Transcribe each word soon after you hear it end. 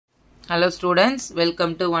Hello students,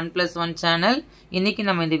 welcome to 1+1 channel. இன்னைக்கு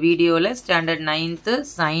நம்ம இந்த வீடியோல standard 9th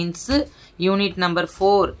science unit number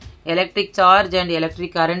 4 electric charge and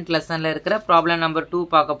electric current லெசன்ல இருக்கிற ப்ராப்ளம் நம்பர் 2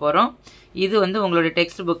 பார்க்க போறோம். இது உங்களுடைய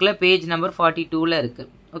டெக்ஸ்ட் புக்ல பேஜ் நம்பர் 42ல இருக்கு.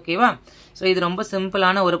 ஓகேவா? சோ இது ரொம்ப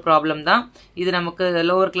சிம்பிளான ஒரு ப்ராப்ளம் தான். இது நமக்கு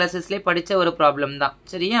லோவர் கிளாसेसலயே படிச்ச ஒரு ப்ராப்ளம் தான்.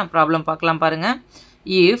 சரியா? ப்ராப்ளம் பார்க்கலாம் பாருங்க.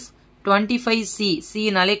 If 25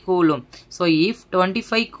 C நாலே coulomb. So if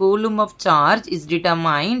 25 coulomb of charge is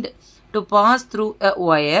determined to pass through a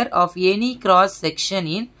wire of any cross section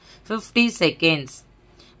in 50 seconds,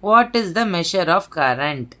 what is the measure of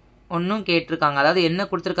current? ஒன்னும் கேட்டிருக்காங்க. அதாவது என்ன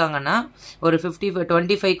கொடுத்திருக்காங்கன்னா ஒரு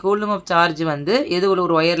 25 coulomb of charge எது ஒரு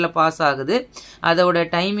வயர்ல பாஸ் ஆகுது. அதோட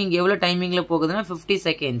டைமிங் எவ்வளவு டைமிங்ல போகுதுன்னா 50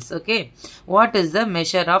 seconds. Okay. What is the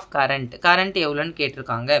measure of current? current எவ்வளவுன்னு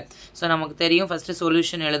கேட்டிருக்காங்க. சோ நமக்கு தெரியும் ஃபர்ஸ்ட்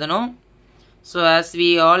சொல்யூஷன் எழுதணும். So as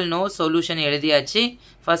we all know solution எழுதியாச்சு.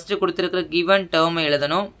 ஃபர்ஸ்ட் கொடுத்திருக்கிற given term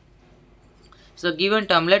எழுதணும். So given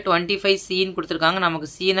termல 25 C ன்னு கொடுத்திருக்காங்க. நமக்கு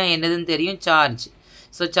C னா என்னதுன்னு தெரியும், charge.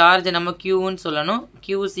 So charge நம்ம Q ன்னு சொல்லணும்.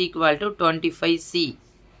 Q is equal to 25 C.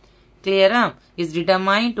 Clear? Is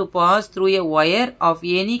determined to pass through a wire of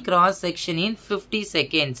any cross section in 50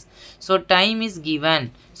 seconds. So time is given.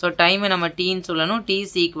 So time நம்ம T ன்னு சொல்லணும். T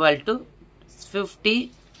is equal to 50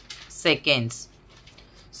 seconds.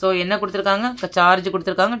 So என்ன கொடுத்திருக்காங்க? Charge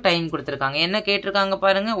கொடுத்திருக்காங்க, time கொடுத்திருக்காங்க. என்ன கேட்டிருக்காங்க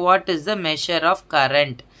பாருங்க. What is the measure of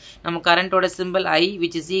current? நம்ம கரண்டோட symbol I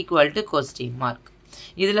which is equal to question mark.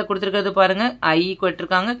 இதுல கொடுத்திருக்கிறது பாருங்க I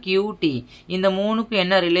கொடுத்திருக்காங்க QT. இந்த மூணுக்கு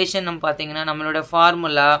என்ன ரிலேஷன் நம்ம பாத்தீங்கன்னா நம்மளோட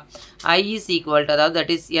formula I is equal to, அதாவது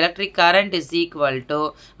that is electric current is equal to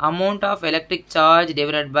amount of electric charge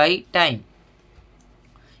divided by time.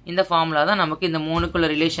 இந்த ஃபார்முலா தான் நமக்கு இந்த மூணுக்குள்ள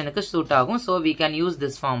ரிலேஷனுக்கு சூட் ஆகும். so we can use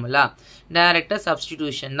this formula. டைரக்டா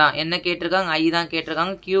சப்ஸ்டிடியூஷன் தான். என்ன கேட்டிருக்காங்க? I தான்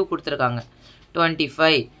கேட்டிருக்காங்க. Q கொடுத்திருக்காங்க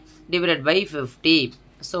 25 divided by 50.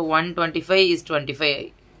 so 125 is 25.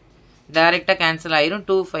 டைரக்டா கேன்சல் ஆயிரும்.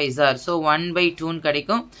 2 5s are. so 1/2 ன்னு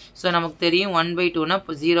கிடைக்கும். so நமக்கு தெரியும் 1/2 னா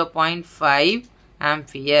 0.5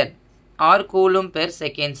 ampere or coulomb per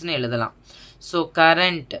seconds ன்னு எழுதலாம். so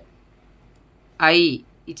current I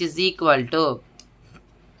which is equal to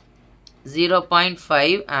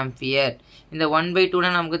 0.5 ampere. இந்த 1/2 னா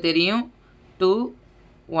நமக்கு தெரியும் 2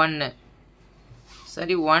 1.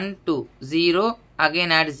 sorry 1 2 0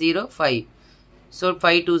 again add 0 5. so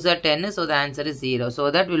 5 2s are 10. so the answer is 0. so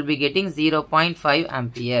that will be getting 0.5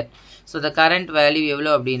 ampere. so the current value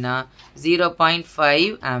எவ்வளவு அப்படினா 0.5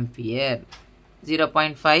 ampere.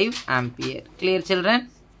 0.5 ampere. clear children?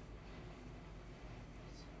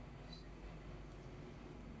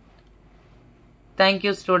 Thank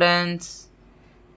you students.